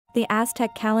The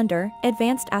Aztec Calendar,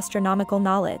 advanced astronomical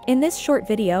knowledge. In this short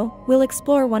video, we'll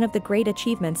explore one of the great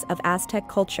achievements of Aztec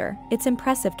culture, its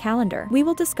impressive calendar. We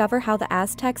will discover how the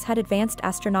Aztecs had advanced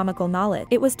astronomical knowledge.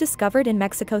 It was discovered in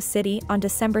Mexico City on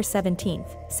December 17,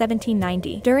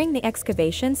 1790, during the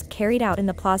excavations carried out in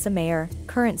the Plaza Mayor,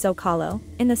 current Zocalo,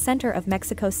 in the center of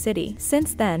Mexico City.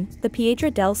 Since then, the Piedra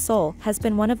del Sol has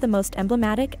been one of the most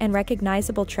emblematic and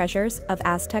recognizable treasures of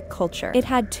Aztec culture. It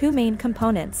had two main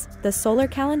components, the solar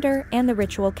calendar and the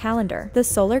ritual calendar. The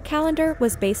solar calendar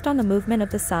was based on the movement of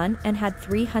the sun and had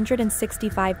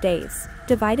 365 days,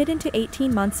 divided into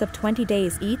 18 months of 20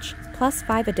 days each, plus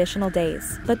 5 additional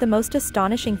days. But the most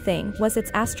astonishing thing was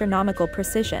its astronomical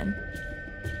precision.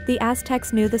 The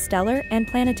Aztecs knew the stellar and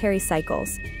planetary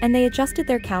cycles, and they adjusted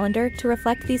their calendar to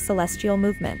reflect these celestial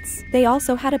movements. They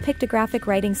also had a pictographic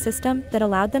writing system that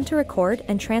allowed them to record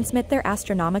and transmit their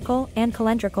astronomical and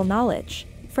calendrical knowledge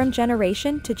from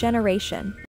generation to generation.